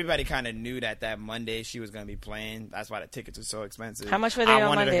 Everybody kind of knew that Monday she was going to be playing. That's why the tickets were so expensive. How much were they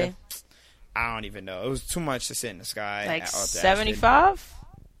on Monday? I don't even know. It was too much to sit in the sky. Like 75?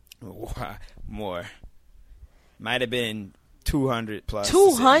 More. Might have been 200 plus.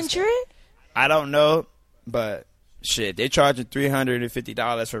 200? I don't know, but shit, they're charging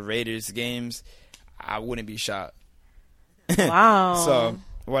 $350 for Raiders games. I wouldn't be shocked. Wow. So,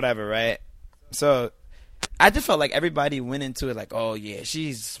 whatever, right? So, I just felt like everybody went into it like, oh, yeah,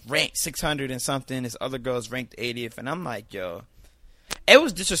 she's ranked 600 and something. This other girl's ranked 80th. And I'm like, yo, it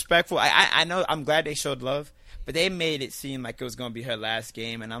was disrespectful. I know, I'm glad they showed love, but they made it seem like it was going to be her last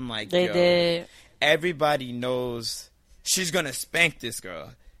game. And I'm like, they did. Everybody knows she's going to spank this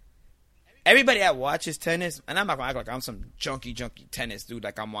girl. Everybody that watches tennis, and I'm not going to act like I'm some junky tennis dude.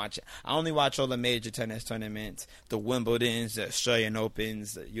 Like I only watch all the major tennis tournaments, the Wimbledons, the Australian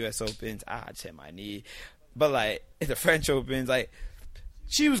Opens, the US Opens. I just hit my knee. But like the French Opens, like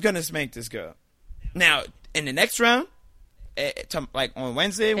she was going to spank this girl. Now, in the next round, like on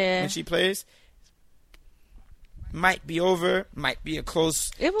Wednesday when she plays, might be over, might be a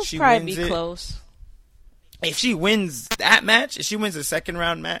close. It will probably be close. If she wins that match, if she wins the second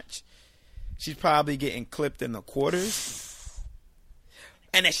round match, she's probably getting clipped in the quarters.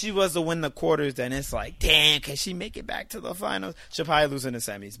 And if she was to win the quarters, then it's like, damn, can she make it back to the finals? She'll probably lose in the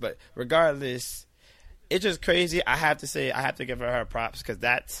semis. But regardless, it's just crazy. I have to say, I have to give her props because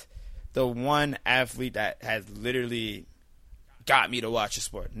that's the one athlete that has literally got me to watch a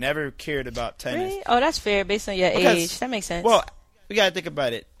sport. Never cared about tennis. Really? Oh, that's fair based on your age. That makes sense. Well, we got to think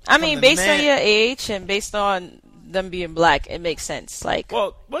about it. I mean, based on your age and based on them being black, it makes sense. Like,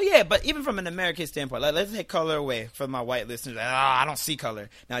 well, yeah, but even from an American standpoint, like, let's take color away from my white listeners. Like, I don't see color.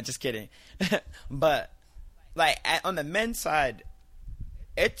 No, just kidding. But like on the men's side,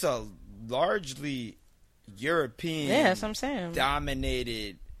 it's a largely European, that's what I'm saying,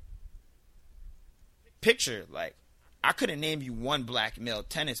 dominated picture. Like, I couldn't name you one black male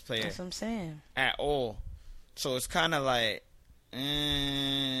tennis player. That's what I'm saying. At all. So it's kind of like.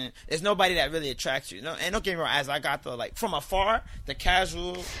 There's nobody that really attracts you. No, and don't get me wrong, as I got the, like, from afar, the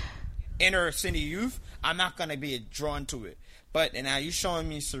casual inner city youth, I'm not gonna be drawn to it. But and now you showing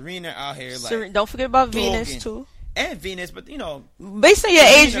me Serena out here, like, don't forget about Venus too. And Venus, but you know, based on your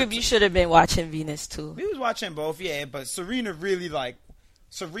age group, you should have been watching Venus too. We was watching both, yeah. But Serena really, like,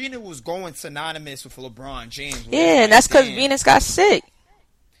 Serena was going synonymous with LeBron James. Yeah, and that's because Venus got sick.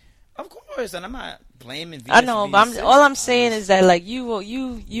 Of course, and I'm not blaming Venus. I know, but all I'm saying is that like you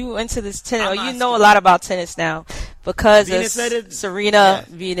into this tennis, or you know a lot about tennis now because Venus of Serena,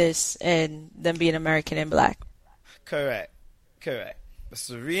 Venus, and them being American and black. Correct. But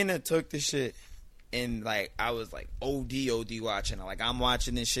Serena took the shit, and like I was like OD watching it. Like I'm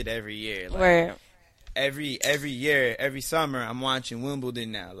watching this shit every year. Like, where every year, every summer, I'm watching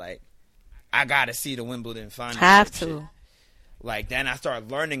Wimbledon now. Like I gotta see the Wimbledon final. Have to. Shit. Like, then I started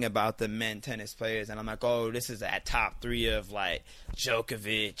learning about the men tennis players, and I'm like, oh, this is that top 3 of, like,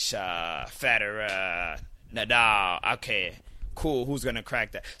 Djokovic, Federer, Nadal. Okay, cool. Who's going to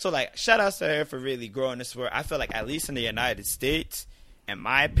crack that? So, like, shout out to her for really growing the sport. I feel like, at least in the United States, in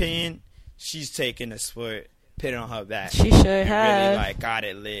my opinion, she's taking the sport, put it on her back. She should have. Really, like, got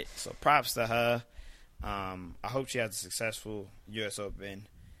it lit. So, props to her. I hope she has a successful U.S. Open.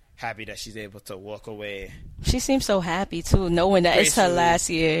 Happy that she's able to walk away. She seems so happy too, knowing that it's her last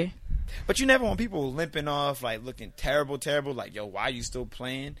year. But you never want people limping off, like looking terrible. Like, yo, why are you still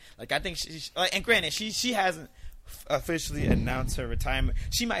playing? Like, I think and granted, she hasn't officially announced her retirement.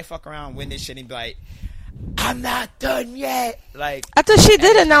 She might fuck around, win this shit, and be like, I'm not done yet. Like, I thought she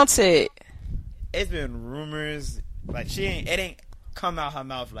did announce it. It's been rumors. Like, it ain't come out her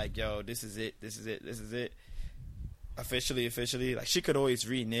mouth like, yo, this is it. Officially, like she could always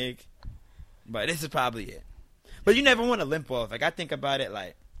renege, but this is probably it. But you never want to limp off. Like I think about it,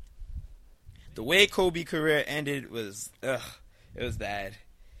 like the way Kobe career ended was, it was bad.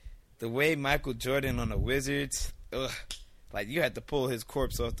 The way Michael Jordan on the Wizards, like you had to pull his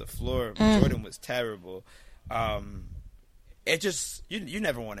corpse off the floor. Jordan was terrible. It just you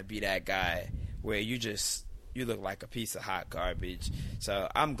never want to be that guy where you look like a piece of hot garbage. So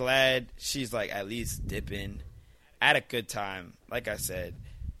I'm glad she's like at least dipping. Had a good time. Like I said,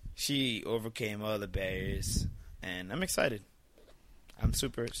 she overcame all the barriers, and I'm excited. I'm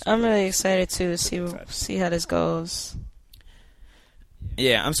really excited too to see how this goes.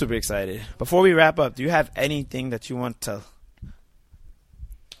 Yeah, I'm super excited. Before we wrap up, do you have anything that you want to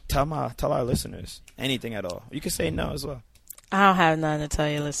tell our listeners? Anything at all? You can say no as well. I don't have nothing to tell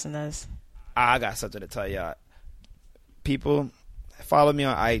your listeners. I got something to tell y'all. People, follow me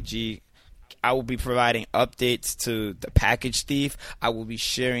on IG. I will be providing updates to the package thief. I will be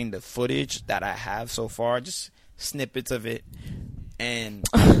sharing the footage that I have so far, just snippets of it. And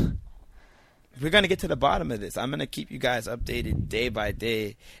we're going to get to the bottom of this. I'm going to keep you guys updated day by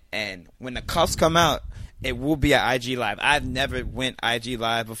day. And when the cuffs come out, it will be at IG Live. I've never went IG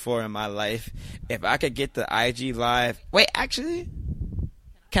Live before in my life. If I could get the IG Live. Wait, actually,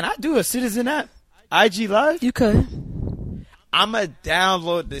 can I do a Citizen app? IG Live? You could. I'm going to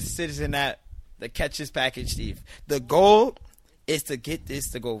download the Citizen app. The Catch This Package Thief. The goal is to get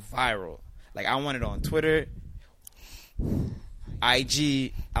this to go viral. Like, I want it on Twitter,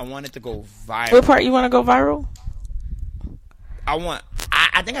 IG. I want it to go viral. What part you want to go viral?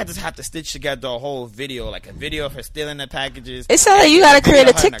 I think I just have to stitch together a whole video, like a video of her stealing the packages. It sounds like you got to create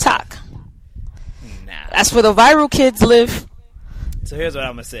a TikTok. Nah. That's where the viral kids live. So here's what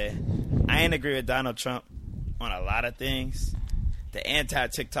I'm going to say. I ain't agree with Donald Trump on a lot of things. The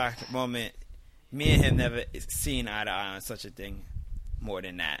anti-TikTok moment, me and him never seen eye to eye on such a thing more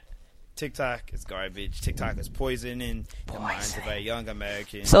than that. TikTok is garbage. TikTok is poisoning the minds of a young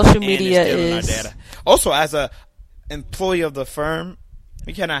American. Social media is. Our data. Also, as a employee of the firm,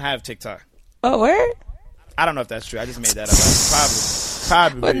 we cannot have TikTok. Oh, word? I don't know if that's true. I just made that up.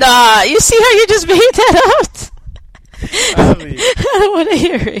 Probably. But nah, you see how you just made that up? Probably. I don't want to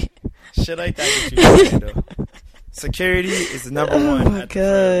hear it. Shit like that get you though. Security is the number one. Oh my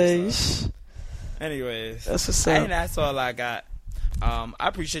gosh. So. Anyways, that's what's up. And that's all I got. I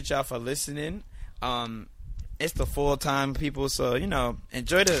appreciate y'all for listening. It's the full-time people, so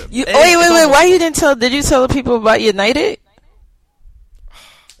enjoy the. Wait! Why you didn't tell? Did you tell the people about United?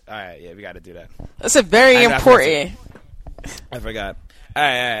 All right, yeah, we got to do that. That's a very important. I forgot. All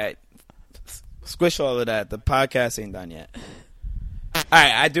right. Squish all of that. The podcast ain't done yet. All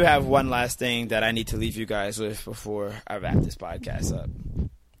right, I do have one last thing that I need to leave you guys with before I wrap this podcast up.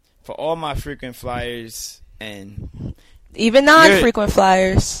 For all my frequent flyers and even non-frequent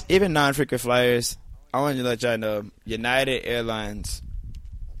flyers, I want to let y'all know United Airlines,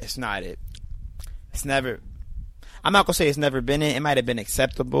 it's not it. It's never. I'm not gonna say it's never been it. It might have been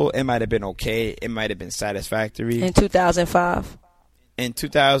acceptable. It might have been okay. It might have been satisfactory. In 2005. In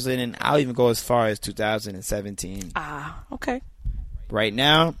 2000, and I'll even go as far as 2017. Okay. Right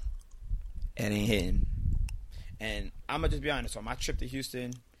now, it ain't hitting. And I'm gonna just be honest. On my trip to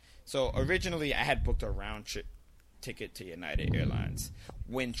Houston, so originally I had booked a round trip ticket to United Airlines.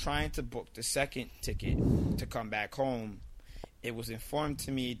 When trying to book the second ticket to come back home, it was informed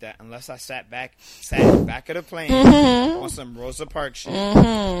to me that unless I sat back of the plane on some Rosa Parks shit,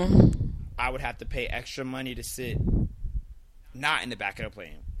 I would have to pay extra money to sit not in the back of the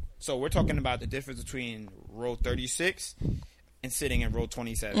plane. So we're talking about the difference between row 36 and sitting in row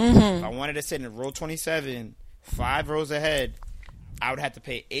 27. If I wanted to sit in row 27, 5 rows ahead, I would have to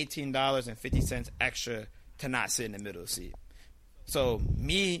pay $18.50 extra to not sit in the middle seat. So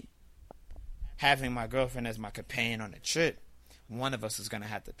me having my girlfriend as my companion on the trip, one of us is going to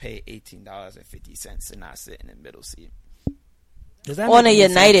have to pay $18.50 and not sit in the middle seat. On a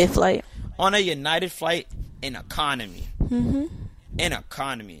United flight. On a United flight in economy. In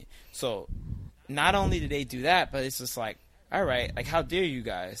economy. So not only did they do that, but it's just like, all right, like, how dare you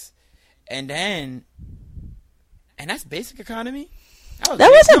guys? And that's basic economy? That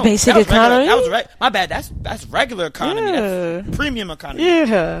wasn't basic economy. That was my bad. That's regular economy. Yeah. That's premium economy.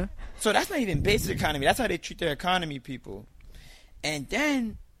 Yeah. So that's not even basic economy. That's how they treat their economy people. And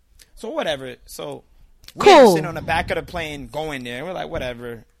then, so whatever. So we're sitting on the back of the plane going there. We're like,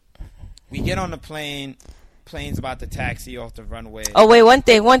 whatever. We get on the plane. Plane's about to taxi off the runway. Oh, wait, one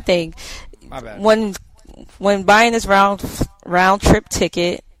thing. My bad. When buying this round trip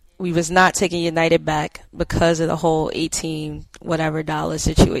ticket, we was not taking United back because of the whole $18 whatever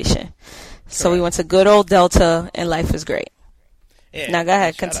situation. So we went to good old Delta, and life was great. Yeah, now go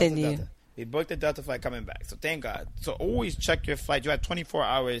ahead, continue. We booked the Delta flight coming back, so thank God. So always check your flight. You have 24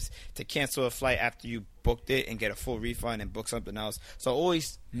 hours to cancel a flight after you booked it and get a full refund and book something else. So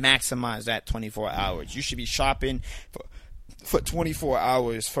always maximize that 24 hours. You should be shopping for 24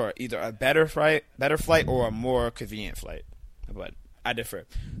 hours for either a better flight or a more convenient flight. But I differ.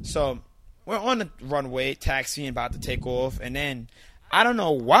 So we're on the runway, taxiing, about to take off, and then I don't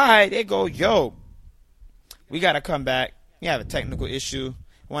know why they go, yo, we got to come back. We have a technical issue.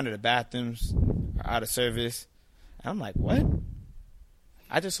 One of the bathrooms are out of service. And I'm like, what?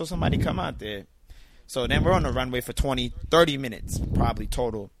 I just saw somebody come out there. So then we're on the runway for 30 minutes, probably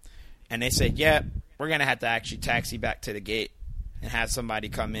total. And they said, yeah, we're going to have to actually taxi back to the gate and have somebody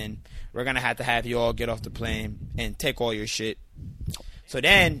come in. We're going to have you all get off the plane and take all your shit. So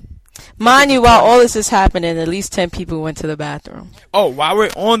then, mind you, while all this is happening, at least 10 people went to the bathroom. Oh, while we're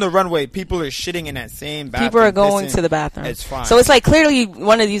on the runway, people are shitting in that same bathroom. People are going to the bathroom. It's fine. So it's like clearly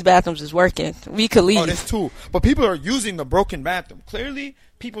one of these bathrooms is working. We could leave. Oh, there's 2. But people are using the broken bathroom. Clearly,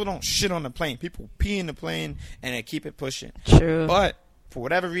 people don't shit on the plane. People pee in the plane and they keep it pushing. True. But for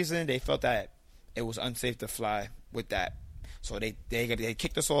whatever reason, they felt that it was unsafe to fly with that. So they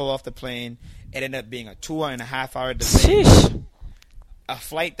kicked us all off the plane. It ended up being a 2.5-hour delay. Sheesh. A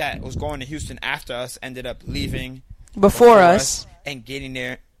flight that was going to Houston after us ended up leaving before us and getting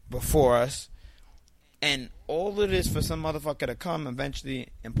there before us. And all of this for some motherfucker to come eventually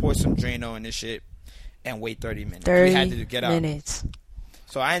and pour some Drano in this shit and wait 30 minutes. 30 we had to get out. minutes.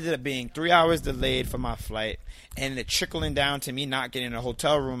 So I ended up being 3 hours delayed for my flight, and it trickling down to me not getting a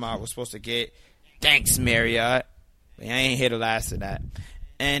hotel room I was supposed to get. Thanks, Marriott. But I ain't here to last of that.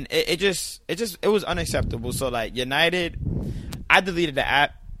 And it was unacceptable. So like United, I deleted the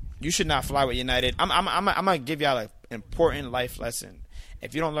app. You should not fly with United. I'm gonna give y'all an important life lesson.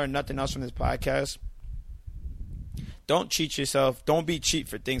 If you don't learn nothing else from this podcast, don't cheat yourself. Don't be cheap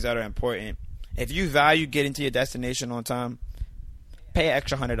for things that are important. If you value getting to your destination on time, pay an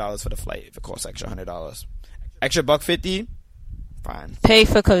extra $100 for the flight if it costs extra $100. Extra $150, fine. Pay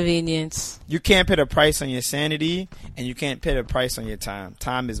for convenience. You can't put a price on your sanity, and you can't put a price on your time.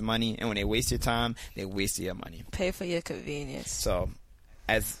 Time is money, and when they waste your time, they waste your money. Pay for your convenience. So,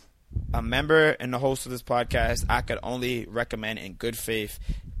 as a member and the host of this podcast, I could only recommend in good faith,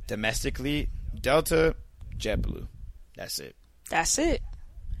 domestically, Delta, JetBlue. That's it. That's it.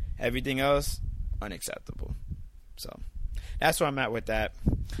 Everything else, unacceptable. So, that's where I'm at with that.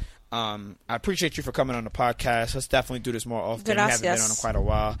 I appreciate you for coming on the podcast. Let's definitely do this more often. Gracias. We haven't been on in quite a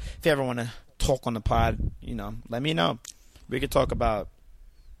while. If you ever want to talk on the pod, let me know. We could talk about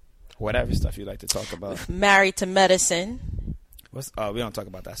whatever stuff you like to talk about. Married to Medicine. We don't talk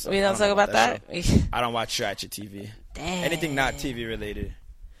about that stuff. We don't talk about that? I don't watch Ratchet TV. Damn. Anything not TV related.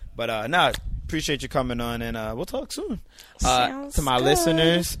 But appreciate you coming on, and we'll talk soon. To my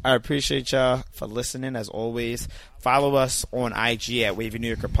listeners, I appreciate y'all for listening as always. Follow us on IG at Wavy New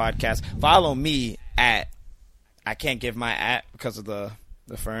Yorker Podcast. Follow me at, I can't give my at because of the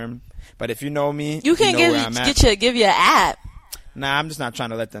firm, but if you know me, you can give your app. Nah, I'm just not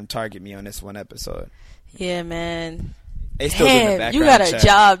trying to let them target me on this one episode. Yeah, man. They still doing the background you got a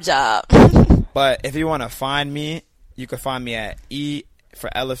check. job. But if you want to find me, you can find me at E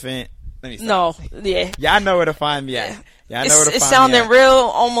for Elephant Let me stop. No, yeah. Y'all know where to find me at. Y'all know where to find me at. It's sounding real,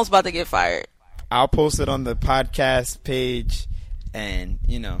 almost about to get fired. I'll post it on the podcast page, and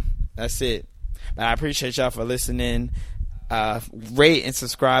that's it. But I appreciate y'all for listening. Rate and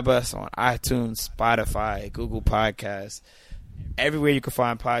subscribe us on iTunes, Spotify, Google Podcasts, everywhere you can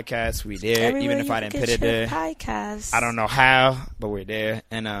find podcasts. We there. Everywhere even if I didn't put it there. Podcasts. I don't know how, but we're there.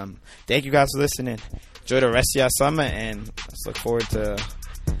 And thank you guys for listening. Enjoy the rest of your summer, and let's look forward to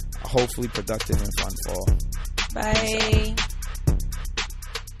a hopefully productive and fun fall. Bye.